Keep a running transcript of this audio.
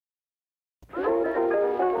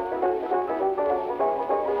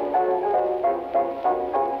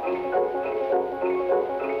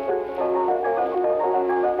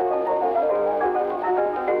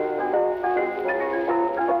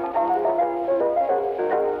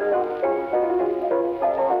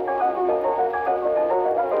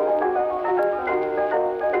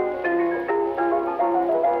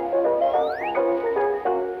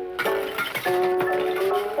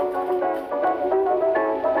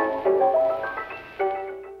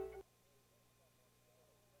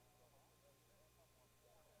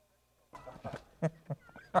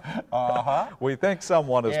We think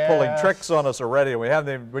someone is pulling tricks on us already,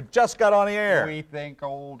 and we just got on the air. We think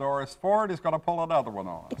old Doris Ford is going to pull another one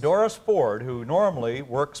on us. Doris Ford, who normally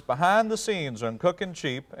works behind the scenes on Cookin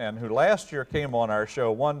Cheap, and who last year came on our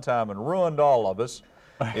show one time and ruined all of us,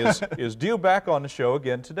 is due back on the show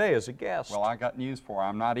again today as a guest. Well, I got news for her.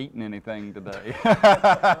 I'm not eating anything today.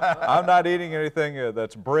 I'm not eating anything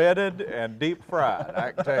that's breaded and deep fried.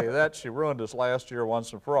 I can tell you that. She ruined us last year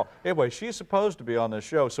once and for all. Anyway, she's supposed to be on this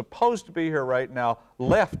show, supposed to be here right now,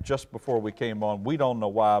 left just before we came on. We don't know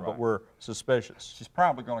why, but we're suspicious. She's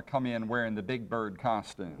probably going to come in wearing the Big Bird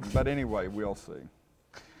costume. But anyway, we'll see.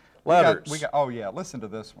 Letters. Oh, yeah, listen to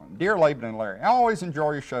this one. Dear Laban and Larry, I always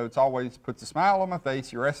enjoy your show. It always puts a smile on my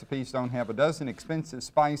face. Your recipes don't have a dozen expensive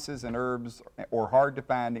spices and herbs or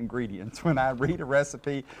hard-to-find ingredients. When I read a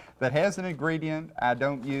recipe that has an ingredient I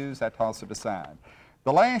don't use, I toss it aside.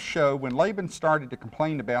 The last show, when Laban started to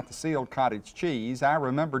complain about the sealed cottage cheese, I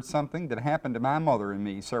remembered something that happened to my mother and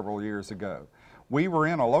me several years ago. We were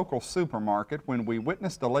in a local supermarket when we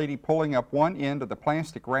witnessed a lady pulling up one end of the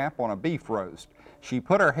plastic wrap on a beef roast. She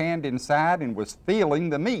put her hand inside and was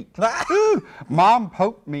feeling the meat. Mom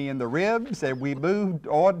poked me in the ribs, and we moved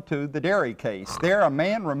on to the dairy case. There, a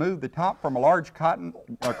man removed the top from a large carton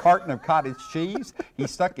of cottage cheese. He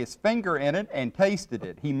stuck his finger in it and tasted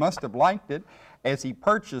it. He must have liked it, as he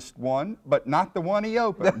purchased one, but not the one he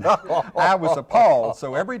opened. I was appalled,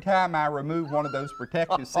 so every time I remove one of those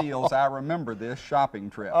protective seals, I remember this shopping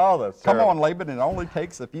trip. Oh, that's terrible. Come on, Laban, it only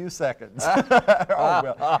takes a few seconds.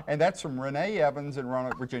 And that's from Renee Evans in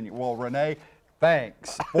Roanoke, Virginia. Well, Renee,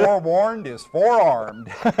 thanks. Forewarned is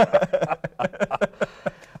forearmed.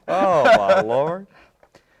 Oh, my Lord.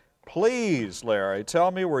 Please, Larry, tell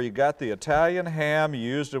me where you got the Italian ham you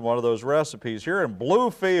used in one of those recipes. Here in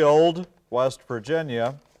Bluefield, West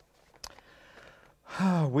Virginia,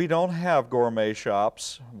 we don't have gourmet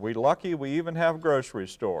shops. We're lucky we even have grocery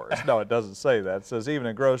stores. No, it doesn't say that. It says even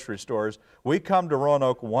in grocery stores. We come to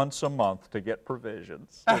Roanoke once a month to get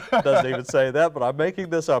provisions. It doesn't even say that, but I'm making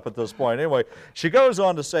this up at this point. Anyway, she goes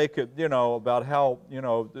on to say, you know, about how, you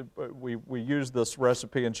know, we use this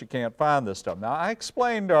recipe and she can't find this stuff. Now, I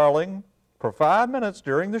explained, darling, for 5 minutes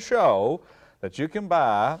during the show that you can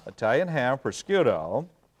buy Italian ham prosciutto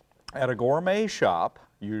at a gourmet shop,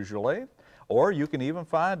 usually, or you can even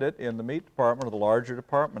find it in the meat department of the larger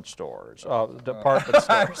department stores. Grocery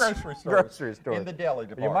stores. Grocery stores. In the deli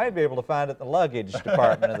department. You might be able to find it in the luggage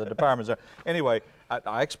department of the department store. Anyway,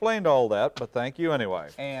 I explained all that, but thank you anyway.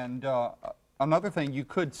 And another thing, you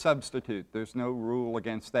could substitute. There's no rule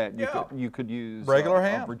against that. You could use regular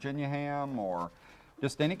ham, Virginia ham, or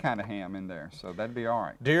just any kind of ham in there, so that'd be all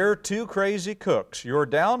right. Dear Two Crazy Cooks, your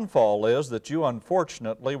downfall is that you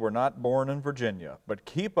unfortunately were not born in Virginia. But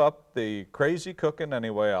keep up the crazy cooking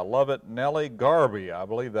anyway. I love it. Nellie Garby, I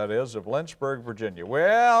believe that is, of Lynchburg, Virginia.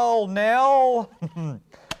 Well, Nell,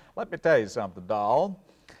 let me tell you something, doll.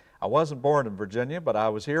 I wasn't born in Virginia, but I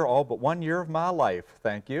was here all but 1 year of my life.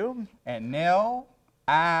 Thank you. And Nell,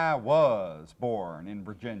 I was born in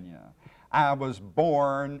Virginia. I was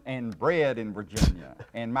born and bred in Virginia,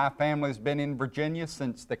 and my family's been in Virginia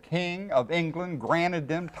since the King of England granted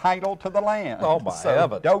them title to the land. Oh, my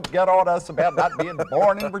heavens. Don't get on us about not being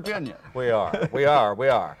born in Virginia. We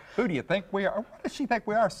are. Who do you think we are? What does she think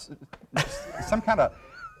we are? Some kind of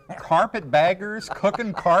carpetbaggers,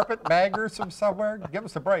 cooking carpetbaggers from somewhere? Give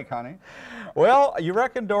us a break, honey. Well, you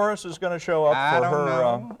reckon Doris is going to show up for her? I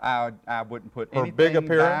don't know. I wouldn't put her anything big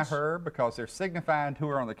appearance by her because they're signifying to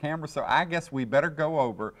her on the camera. So I guess we better go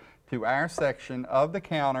over to our section of the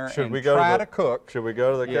counter and try to cook. Should we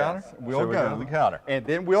go to the counter? We'll go to the counter. And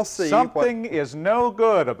then we'll see. Something is no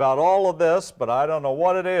good about all of this, but I don't know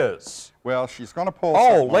what it is. Well, she's going to pull.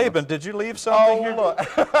 Oh, Laban, did you leave something here? Look.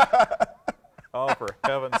 Oh, for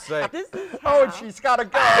heaven's sake. Oh, she's got a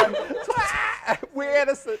gun. We're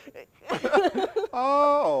innocent.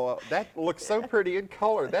 Oh, that looks so pretty in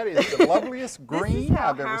color. That is the loveliest green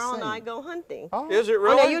I've ever seen. This is how Harold and I go hunting. Oh. Is it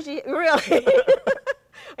really? I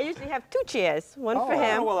usually have two chairs, one for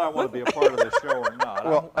him. Well, I want to be a part of this show or not.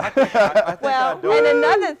 Well, I think I do. And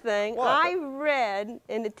another thing, What? I read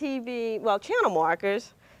in the TV, well, channel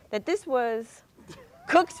markers, that this was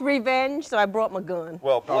Cook's revenge, so I brought my gun.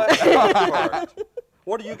 Well, bless your heart.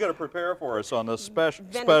 What are you going to prepare for us on this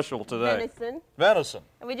special today? Venison. Venison.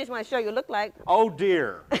 And we just want to show you what it look like. Oh,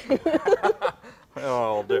 dear.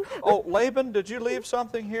 Oh, dear. Oh, Laban, did you leave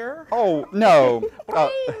something here? Oh, no.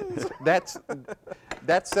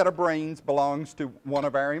 That set of brains belongs to one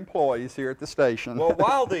of our employees here at the station. Well,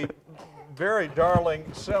 while the very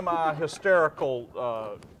darling,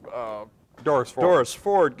 semi-hysterical Doris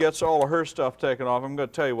Ford gets all of her stuff taken off, I'm going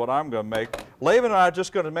to tell you what I'm going to make. Laban and I are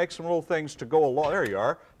just going to make some little things to go along, there you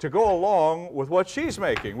are, to go along with what she's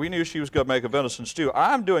making. We knew she was going to make a venison stew.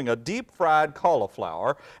 I'm doing a deep-fried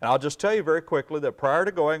cauliflower, and I'll just tell you very quickly that prior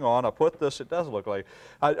to going on, I put this, it does look like,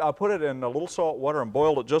 I put it in a little salt water and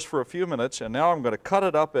boiled it just for a few minutes, and now I'm going to cut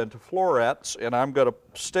it up into florets, and I'm going to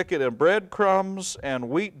stick it in breadcrumbs and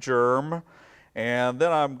wheat germ, and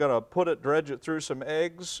then I'm going to dredge it through some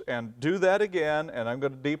eggs and do that again, and I'm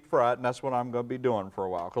going to deep fry it, and that's what I'm going to be doing for a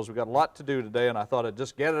while because we've got a lot to do today, and I thought I'd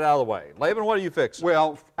just get it out of the way. Laban, what are you fixing?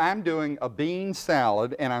 Well, I'm doing a bean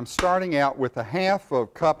salad, and I'm starting out with a half a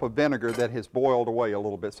cup of vinegar that has boiled away a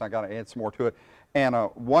little bit, so I got to add some more to it, and a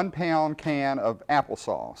 1-pound can of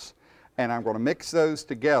applesauce. And I'm going to mix those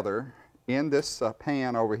together in this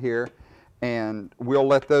pan over here, and we'll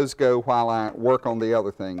let those go while I work on the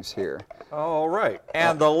other things here. All right.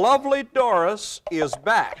 And the lovely Doris is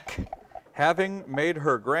back, having made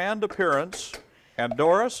her grand appearance. And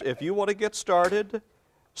Doris, if you want to get started,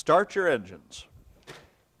 start your engines.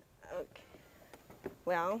 Okay.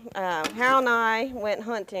 Well, Harold and I went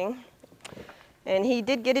hunting, and he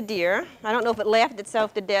did get a deer. I don't know if it laughed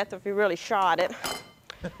itself to death or if he really shot it.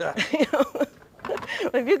 You know?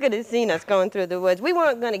 If you could have seen us going through the woods, we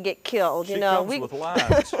weren't going to get killed, you know. She comes with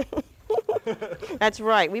lines. That's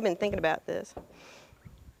right. We've been thinking about this.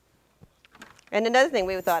 And another thing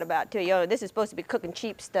we thought about, too, you know, this is supposed to be cooking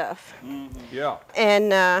cheap stuff. Mm-hmm. Yeah.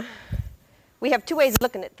 And we have two ways of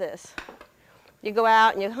looking at this. You go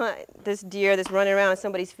out and you hunt this deer that's running around in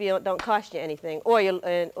somebody's field, don't cost you anything. Or you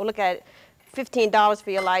look at $15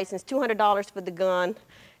 for your license, $200 for the gun,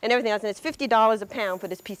 and everything else, and it's $50 a pound for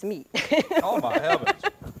this piece of meat. Oh, my heavens.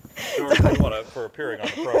 George, for appearing on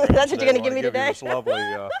the program That's what you're going to give me today? You this lovely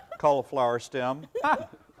cauliflower stem.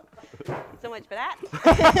 So much for that.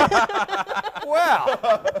 Well,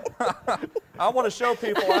 I want to show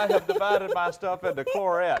people I have divided my stuff into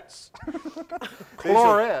florets.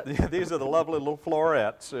 These are the lovely little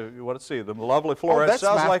florets. You want to see them? The lovely florets. Oh, that's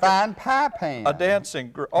Sounds my like fine pie pan. a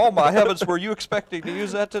dancing group. Oh, my heavens, were you expecting to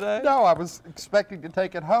use that today? No, I was expecting to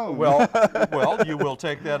take it home. Well, you will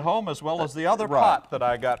take that home as well as the other pot that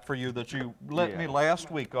I got for you that you lent me last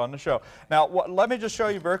week on the show. Now, let me just show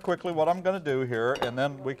you very quickly what I'm going to do here, and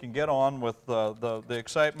then we can get on with the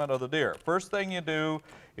excitement of the deer. First thing you do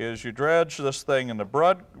is you dredge this thing in the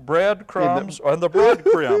breadcrumbs,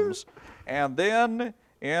 and then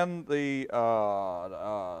in the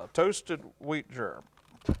toasted wheat germ.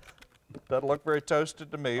 Doesn't look very toasted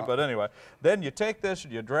to me, but anyway. Then you take this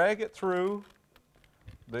and you drag it through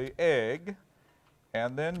the egg,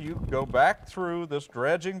 and then you go back through this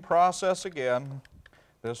dredging process again,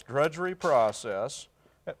 this drudgery process.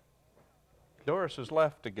 Doris has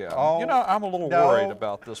left again. Oh, you know, I'm a little worried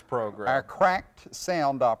about this program. Our cracked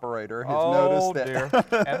sound operator has noticed that. Dear.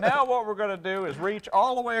 And now what we're going to do is reach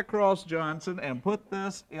all the way across Johnson and put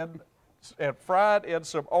this in and fry it in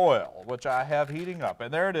some oil, which I have heating up.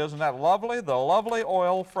 And there it is, isn't that lovely? The lovely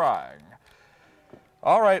oil frying.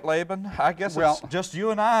 All right, Laban, I guess it's just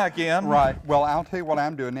you and I again. Right. Well, I'll tell you what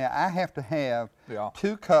I'm doing now. I have to have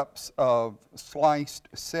 2 cups of sliced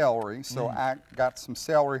celery, so I got some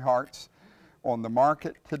celery hearts on the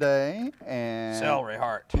market today, and celery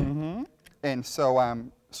heart. And so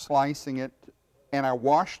I'm slicing it, and I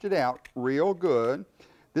washed it out real good.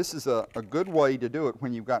 This is a good way to do it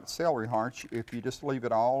when you've got celery hearts. If you just leave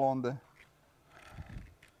it all on the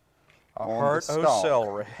heart of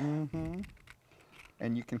celery.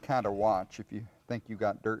 And you can kind of watch if you think you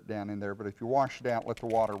got dirt down in there. But if you wash it out, let the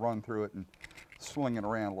water run through it, and sling it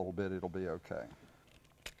around a little bit, it'll be okay.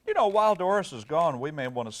 You know, while Doris is gone, we may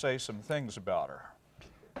want to say some things about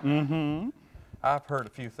her. I've heard a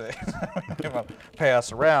few things. I'm going to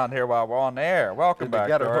pass around here while we're on the air. Welcome back,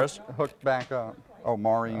 Doris. Hooked back up. Oh,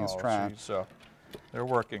 Maureen is trying. They're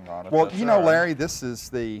working on it. Well, you know, Larry, this is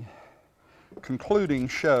the concluding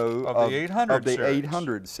show of the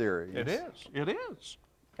 800 series. It is. It is.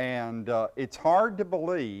 And it's hard to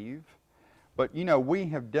believe, but, you know, we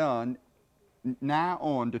have done now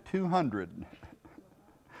on to 200.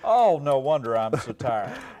 Oh, no wonder I'm so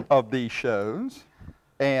tired. Of these shows,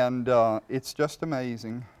 and it's just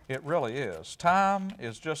amazing. It really is. Time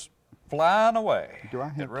is just flying away. Do I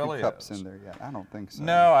have 2 cups in there yet? I don't think so.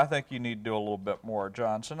 No, I think you need to do a little bit more,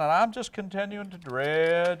 Johnson. And I'm just continuing to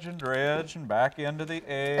dredge and back into the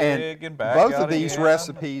egg and back out both of these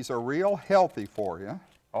recipes are real healthy for you.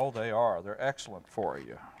 Oh, they are. They're excellent for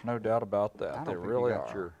you. No doubt about that. They really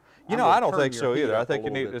are. You know, I don't think so either. I think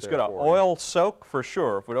it's going to oil soak for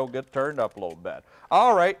sure if we don't get turned up a little bit.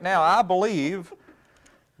 All right, now I believe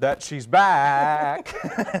that she's back.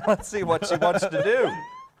 Let's see what she wants to do.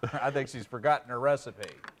 I think she's forgotten her recipe.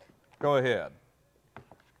 Go ahead.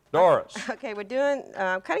 Doris. Okay, we're doing,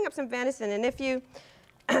 cutting up some venison, and if you,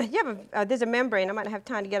 you have a, there's a membrane. I might not have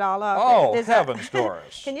time to get all off. Oh, There's heavens,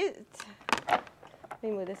 Doris. Can you, let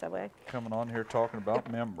me move this away. Coming on here talking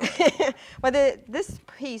about membrane. Well, this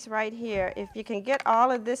piece right here, if you can get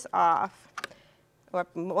all of this off, or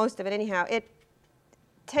most of it anyhow, it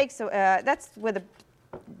takes, that's where the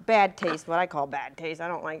bad taste, what I call bad taste. I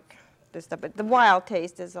don't like this stuff, but the wild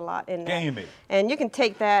taste is a lot in there. Gamey. And you can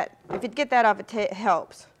take that, if you get that off, it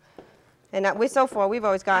helps. And so far, we've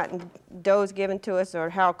always gotten doughs given to us or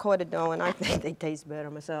Harold quarter dough, and I think they taste better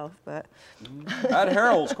myself, but. That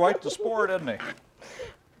Harold's quite the sport, isn't he?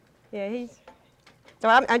 Yeah, so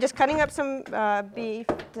I'm just cutting up some beef,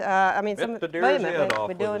 I mean, some. Bit the deer's head off we're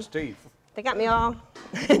with doing, his teeth. They got me all,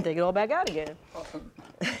 take it all back out again.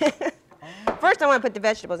 First, I want to put the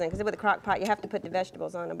vegetables in, because with the crock pot, you have to put the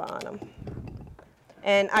vegetables on the bottom.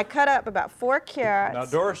 And I cut up about 4 carrots. Now,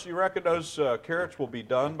 Doris, you reckon those carrots will be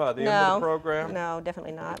done by the end of the program? No,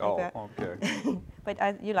 definitely not. Oh, okay.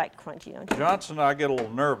 But you like crunchy, don't you? Johnson and I get a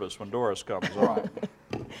little nervous when Doris comes on.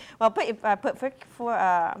 Well, put from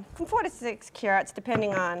 4 to 6 carrots,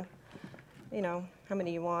 depending on, you know, how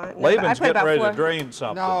many you want. Laban's getting ready to drain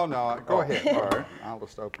something. No, go ahead. All right. I'll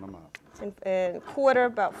just open them up. And quarter,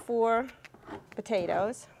 about 4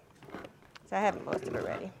 potatoes. So I have most of it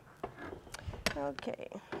ready. Okay.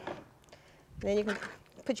 Then you can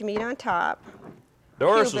put your meat on top.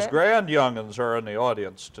 Doris's grand young'uns are in the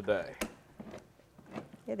audience today.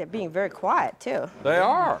 Yeah, they're being very quiet, too. They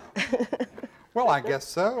are. Well, I guess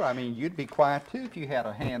so. I mean, you'd be quiet, too, if you had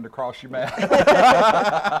a hand across your mouth.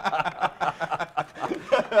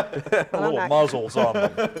 Little muzzles on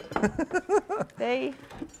them.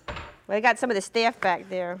 Well, they got some of the staff back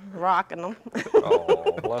there rocking them.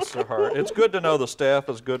 Oh, bless their heart. It's good to know the staff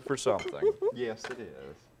is good for something. Yes, it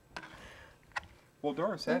is. Well,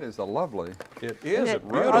 Doris, that is a lovely. It is a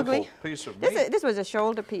beautiful ugly? piece of meat. This was a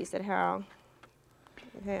shoulder piece that Harold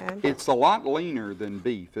had. It's a lot leaner than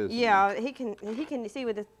beef, isn't it? Yeah, he can see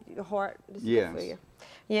with the heart. This is good Yes. for you.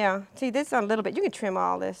 Yeah, see this a little bit. You can trim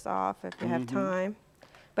all this off if you have time.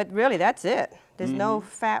 But really, that's it. There's no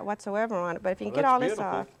fat whatsoever on it. But if you can get all this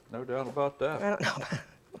off. No doubt about that. I don't know about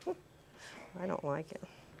it. I don't like it.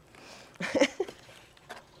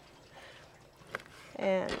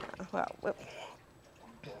 And, well,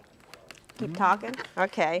 keep talking?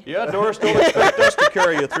 Okay. Yeah, Doris, don't expect us to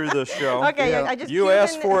carry you through this show. Okay, Yeah. I just You cubed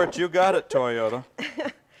asked in for it, you got it, Toyota.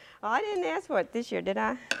 Oh, I didn't ask for it this year, did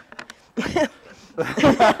I?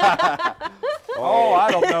 Oh,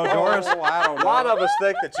 I don't know, Doris. Oh, I don't A lot of us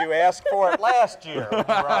think that you asked for it last year. when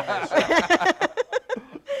you were on this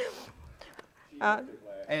show.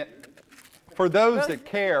 And for those that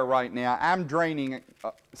care right now, I'm draining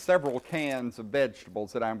several cans of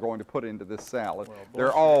vegetables that I'm going to put into this salad.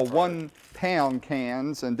 They're all 1-pound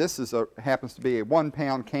cans, and this is happens to be a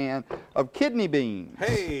 1-pound can of kidney beans.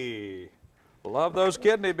 Hey, love those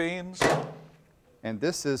kidney beans. And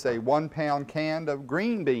this is a 1-pound can of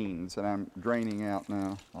green beans that I'm draining out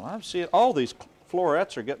now. Well, I'm seeing all these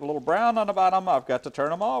florets are getting a little brown on the bottom. I've got to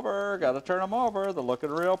turn them over. Got to turn them over. They're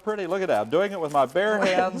looking real pretty. Look at that. I'm doing it with my bare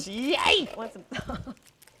hands. Yay!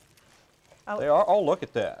 They are. Oh, look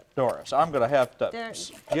at that, Doris. I'm going to have to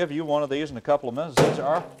give you one of these in a couple of minutes. These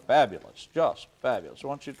are fabulous, just fabulous. I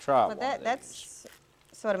want you to try one. That's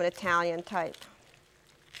sort of an Italian type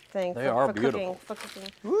thing. They are beautiful. For cooking.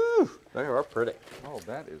 Woo! They are pretty. Oh,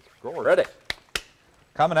 that is gorgeous. Pretty.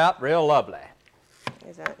 Coming out real lovely.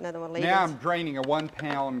 Is that another one, Laban's? Now I'm draining a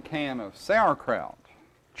 1-pound can of sauerkraut,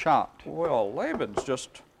 chopped. Well, Laban's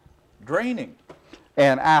just draining.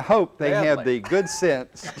 And I hope they Badly. have the good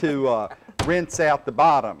sense to rinse out the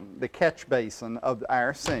bottom, the catch basin of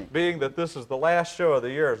our sink. Being that this is the last show of the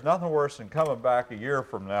year, it's nothing worse than coming back a year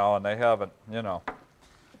from now and they haven't, you know,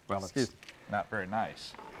 well, it's not very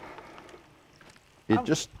nice. It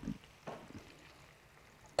just...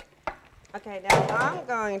 Okay, now I'm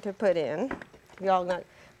going to put in, y'all know,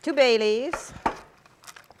 2 bay leaves.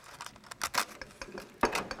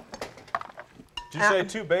 Did you say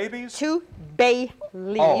 2 babies? 2 bay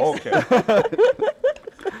leaves. Oh, okay.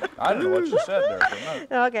 I didn't know what you said there for a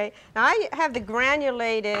minute. Okay. Now I have the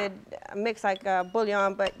granulated mix like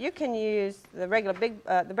bouillon, but you can use the regular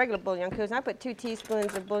bouillon cubes. I put 2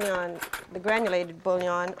 teaspoons of bouillon, the granulated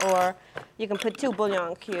bouillon, or you can put 2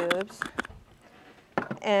 bouillon cubes.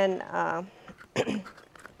 And I think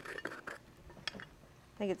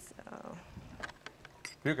it's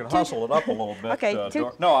You can hustle it up a little bit. Okay,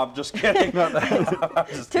 No, I'm just kidding. I'm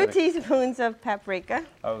just 2 kidding. teaspoons of paprika.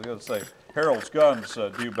 I was going to say, Harold's Guns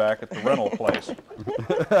due back at the rental place.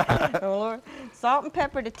 Oh, Lord. Salt and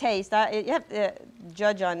pepper to taste. You have to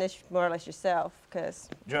judge on this more or less yourself, because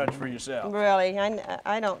Judge for yourself. really,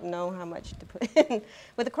 I don't know how much to put in.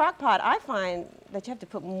 With the crock pot, I find that you have to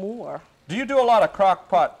put more. Do you do a lot of crock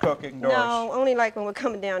pot cooking, Doris? No, only like when we're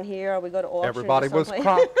coming down here or we go to Orchard. Everybody or was someplace.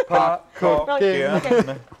 crock pot cooking. Yeah.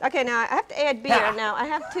 Okay. Okay, now I have to add beer. Now I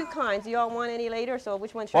have 2 kinds. Do you all want any later? So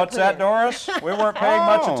which one should What's I put that, in? Doris? We weren't paying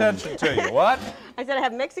much Oh. attention to you. What? I said I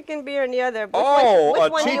have Mexican beer and the other. Which Oh, one, a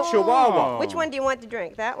which one do you- Chihuahua. Which one do you want to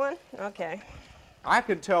drink? That one? Okay. I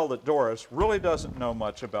can tell that Doris really doesn't know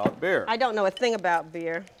much about beer. I don't know a thing about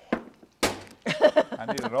beer. I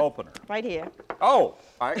need an opener. Right here. Oh,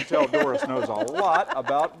 I can tell Doris knows a lot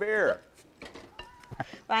about beer.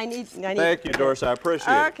 I need. Thank you, Doris. I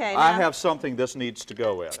appreciate it. Okay, I now- have something this needs to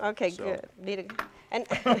go in. Okay, so. good. Need a, and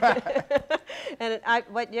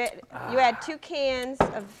you add 2 cans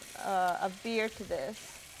of beer to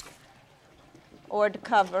this, or to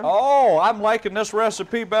cover. Oh, I'm liking this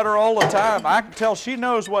recipe better all the time. I can tell she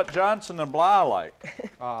knows what Johnson and Bly like.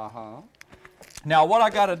 Uh-huh. Now, what I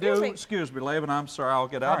got to do, Excuse me. excuse me, Laban, I'm sorry, I'll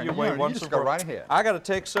get out All of right, your way you once just and go for- right ahead. I got to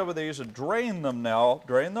take some of these and drain them now,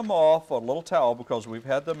 drain them off a little towel because we've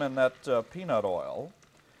had them in that peanut oil.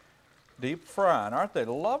 Deep frying, aren't they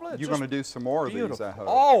lovely? You're going to do some more of these, Beautiful. I hope.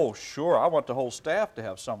 Oh, sure. I want the whole staff to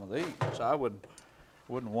have some of these. I wouldn't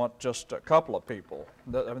want just a couple of people.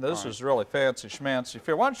 I mean, this is really fancy schmancy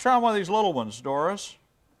fare. Why don't you try one of these little ones, Doris?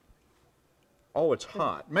 Oh, it's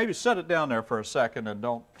hot. Maybe set it down there for a second and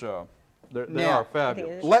don't. They Now, are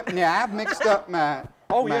fabulous. Now, I've mixed up my,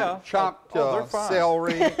 Oh, my yeah. chopped Oh, they're fine.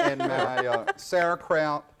 celery and my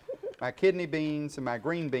sauerkraut, my kidney beans and my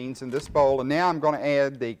green beans in this bowl. And now I'm going to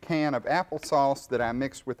add the can of applesauce that I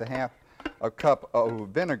mixed with a cup of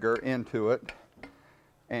vinegar into it.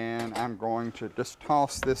 And I'm going to just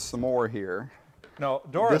toss this some more here. No,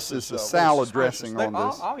 Doris This is the one of salad suspicious dressing things. on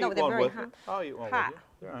this. I'll No, eat they're one very with hot. you. I'll eat one Hot. with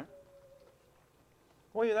you. All right.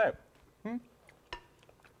 What do you think?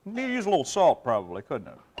 You'd use a little salt, probably, couldn't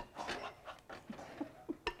it?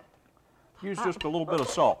 Use just a little bit of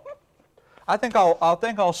salt. I think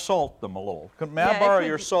I'll salt them a little. May I Yeah, it borrow could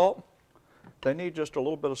your be- salt? They need just a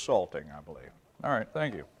little bit of salting, I believe. All right,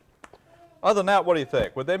 thank you. Other than that, what do you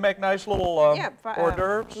think? Would they make nice little Yeah, hors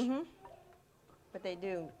d'oeuvres? But they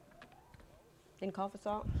do. Didn't call for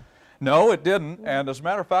salt? No, it didn't. And as a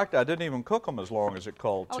matter of fact, I didn't even cook them as long as it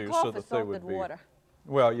called Oh, to, call so for that they would salted be. water.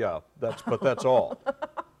 Well, yeah, but that's all.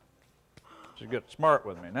 You get smart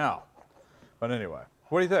with me now. But anyway,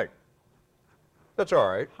 what do you think? That's all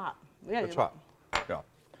right. Hot. Yeah, It's hot. Yeah.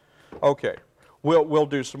 Okay. We'll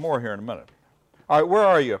do some more here in a minute. All right, where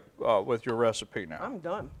are you with your recipe now? I'm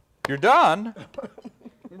done. You're done?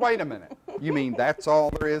 Wait a minute. You mean that's all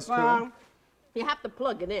there is to it? You have to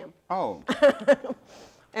plug it in. Oh,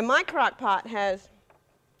 And my crock pot has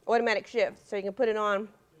automatic shifts, so you can put it on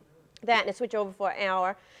that and it switch over for an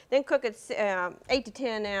hour. Then cook it 8 to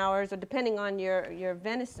 10 hours, or depending on your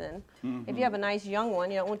venison. If you have a nice young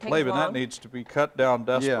one, it won't take as Laban, that long. needs to be cut down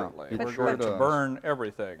desperately. it We're sure going to does. burn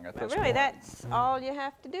everything at But this really, point. that's all you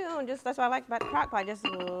have to do. And that's what I like about the crock pot. Just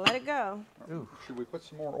let it go. should we put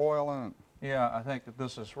some more oil in it? Yeah, I think that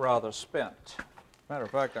this is rather spent. Matter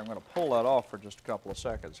of fact, I'm going to pull that off for just a couple of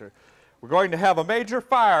seconds here. We're going to have a major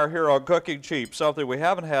fire here on Cooking Cheap, something we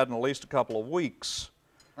haven't had in at least a couple of weeks.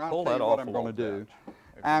 I'll Pull tell that you off what a I'm going to little do. bit,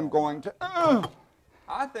 if I'm you going to.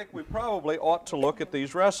 I think we probably ought to look at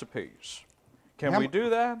these recipes. Can How we m- do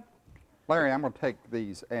that? Larry, I'm going to take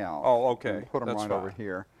these out. Oh, okay. And put them That's right over fine.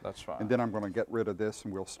 here. That's fine. And then I'm going to get rid of this,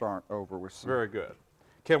 and we'll start over with some. Very good.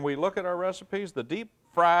 Can we look at our recipes? The deep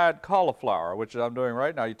fried cauliflower, which I'm doing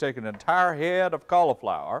right now. You take an entire head of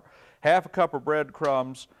cauliflower, half a cup of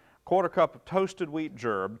breadcrumbs, quarter cup of toasted wheat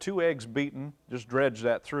germ, 2 eggs beaten, just dredge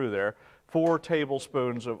that through there, 4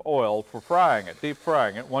 tablespoons of oil for frying it, deep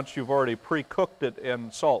frying it, once you've already pre-cooked it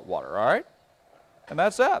in salt water, all right? And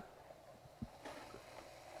that's that.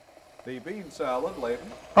 The bean salad, Laban.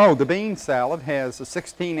 Oh, the bean salad has a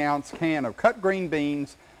 16-ounce can of cut green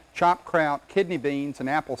beans, chopped kraut, kidney beans, and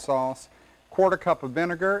applesauce, quarter cup of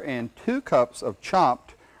vinegar, and 2 cups of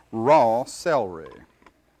chopped raw celery.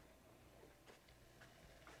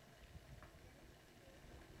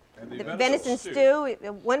 And The venison stew,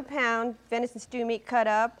 1 pound venison stew meat cut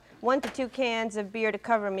up, 1 to 2 cans of beer to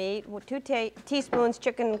cover meat, 2 teaspoons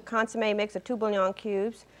chicken consomme mix or 2 bouillon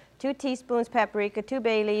cubes, 2 teaspoons paprika, 2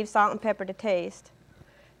 bay leaves, salt and pepper to taste,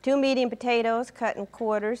 2 medium potatoes cut in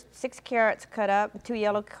quarters, 6 carrots cut up, 2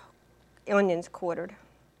 yellow onions quartered.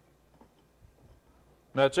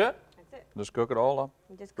 That's it? That's it. Just cook it all up?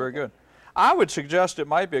 Just Very cook it. good. I would suggest it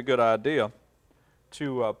might be a good idea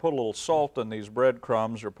to put a little salt in these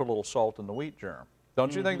breadcrumbs or put a little salt in the wheat germ.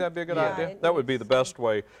 Don't you think that'd be a good Yeah, idea? it That would be is. the best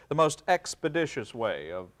way, the most expeditious way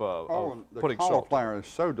of putting the salt. cauliflower is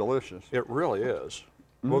so delicious. It really is.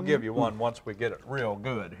 We'll give you one once we get it real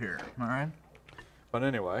good here, all right? But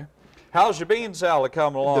anyway, how's your bean salad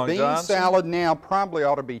coming along, The bean Johnson? salad now probably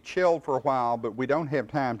ought to be chilled for a while, but we don't have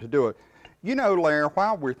time to do it. You know, Larry,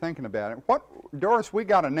 while we're thinking about it, Doris, we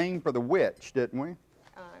got a name for the witch, didn't we?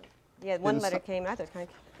 Yeah, one Didn't letter so- came out. That's kind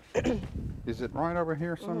of Is it right over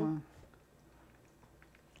here somewhere?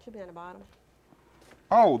 should be on the bottom.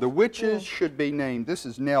 Oh, the witches should be named. This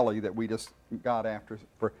is Nellie that we just got after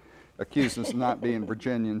for accusing us of not being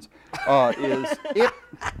Virginians.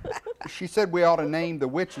 She said we ought to name the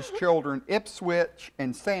witches' children Ipswich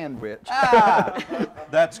and Sandwich.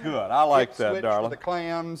 That's good. I like that, Ipswich darling. for the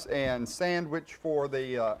clams and Sandwich for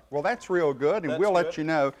the, well, that's real good, and That's we'll good. let you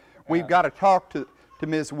know. We've got to talk to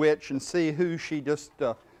Ms. Witch and see who she just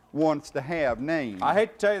wants to have named. I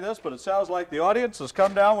hate to tell you this, but it sounds like the audience has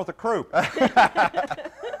come down with a croup.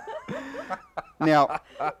 Now,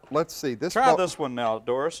 let's see. Try this one now,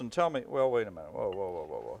 Doris, and tell me, well, wait a minute. Whoa, whoa, whoa,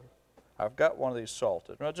 whoa, whoa. I've got one of these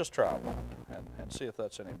salted. Well, just try one and see if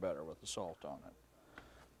that's any better with the salt on it.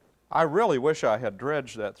 I really wish I had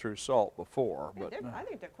dredged that through salt before, but I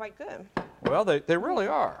think they're quite good. well, they really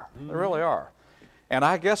are. They really are. And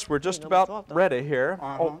I guess we're just Need a little about salt, ready here.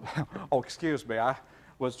 Oh, excuse me. I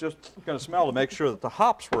was just going to smell to make sure that the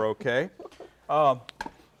hops were okay.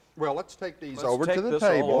 Well, let's take these Let's over take to the this all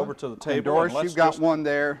table. over to the And table, Doris, and let's you've got just- one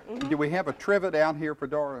there. Do we have a trivet out here for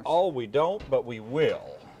Doris? Oh, we don't, but we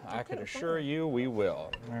will. I can assure you we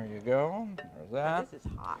will. There you go. There's that. This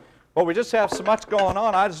is hot. Well, we just have so much going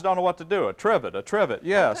on, I just don't know what to do. A trivet,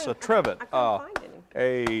 yes, a trivet. I couldn't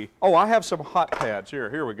find any. Oh, I have some hot pads here.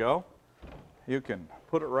 Here we go. You can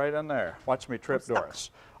put it right in there. Watch me trip Doris.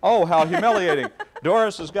 Oh, how humiliating.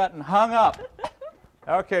 Doris has gotten hung up.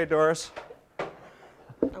 Okay, Doris.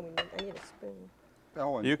 Oh, I need a spoon.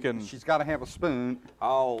 Oh, and You can- She's got to have a spoon.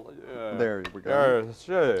 I'll. There we go. There,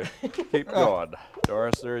 sure. Keep going.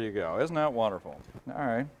 Doris, there you go. Isn't that wonderful? All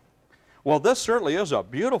right. Well, this certainly is a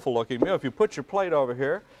beautiful looking meal. If you put your plate over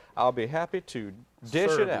here, I'll be happy to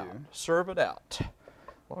dish Serve it out, you. serve it out.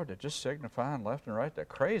 Lord, they're just signifying left and right. They're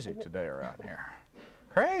crazy today around here.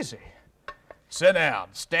 Crazy. Sit down,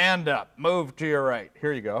 stand up, move to your right.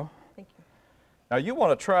 Here you go. Thank you. Now, you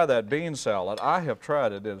want to try that bean salad. I have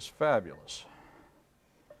tried it. It is fabulous.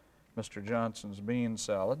 Mr. Johnson's bean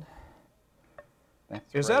salad. That's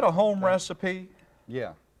Is great. that a home recipe?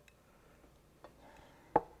 Yeah.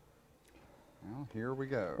 Well, here we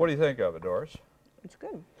go. What do you think of it, Doris? It's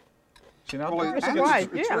good. See, now, Well, Doris it's, gets- right,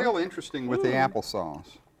 it's yeah. real interesting with the applesauce.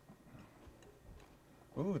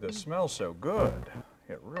 Ooh, the smells so good.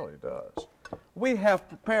 It really does. We have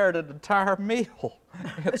prepared an entire meal.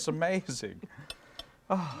 It's amazing.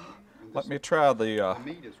 Oh, let me try The the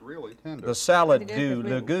meat is really tender. the salad It is, du it's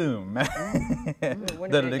really- legume.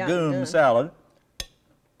 When The did it get legume done? salad.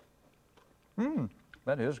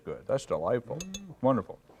 That is good. That's delightful.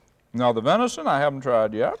 Wonderful. Now the venison I haven't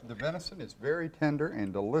tried yet. The venison is very tender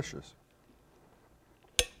and delicious.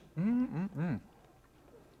 And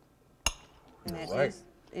Right.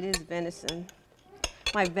 it is venison.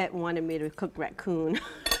 My vet wanted me to cook raccoon.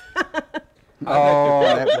 Oh,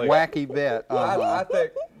 that probably- wacky vet. I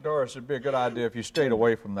think, Doris, it'd be a good idea if you stayed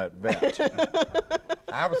away from that vet.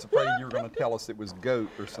 I was afraid you were going to tell us it was goat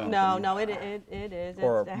or something. No, it is.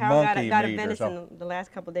 Or It's, Harold monkey got a meat or venison something. the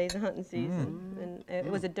last couple of days of hunting season, and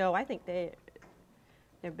it was a doe. I think they're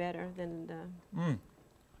better than the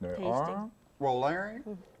There Tasty. are. Well, Larry,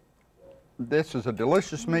 this is a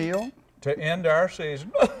delicious meal. To end our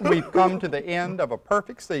season. We've come to the end of a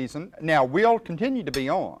perfect season. Now, we'll continue to be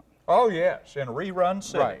on. Oh, yes, in Rerun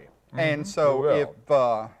City. And we so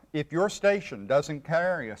will. if your station doesn't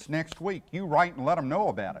carry us next week, you write and let them know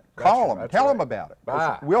about it. Call them, That's tell them right. about it.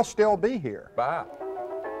 Bye. We'll still be here. Bye.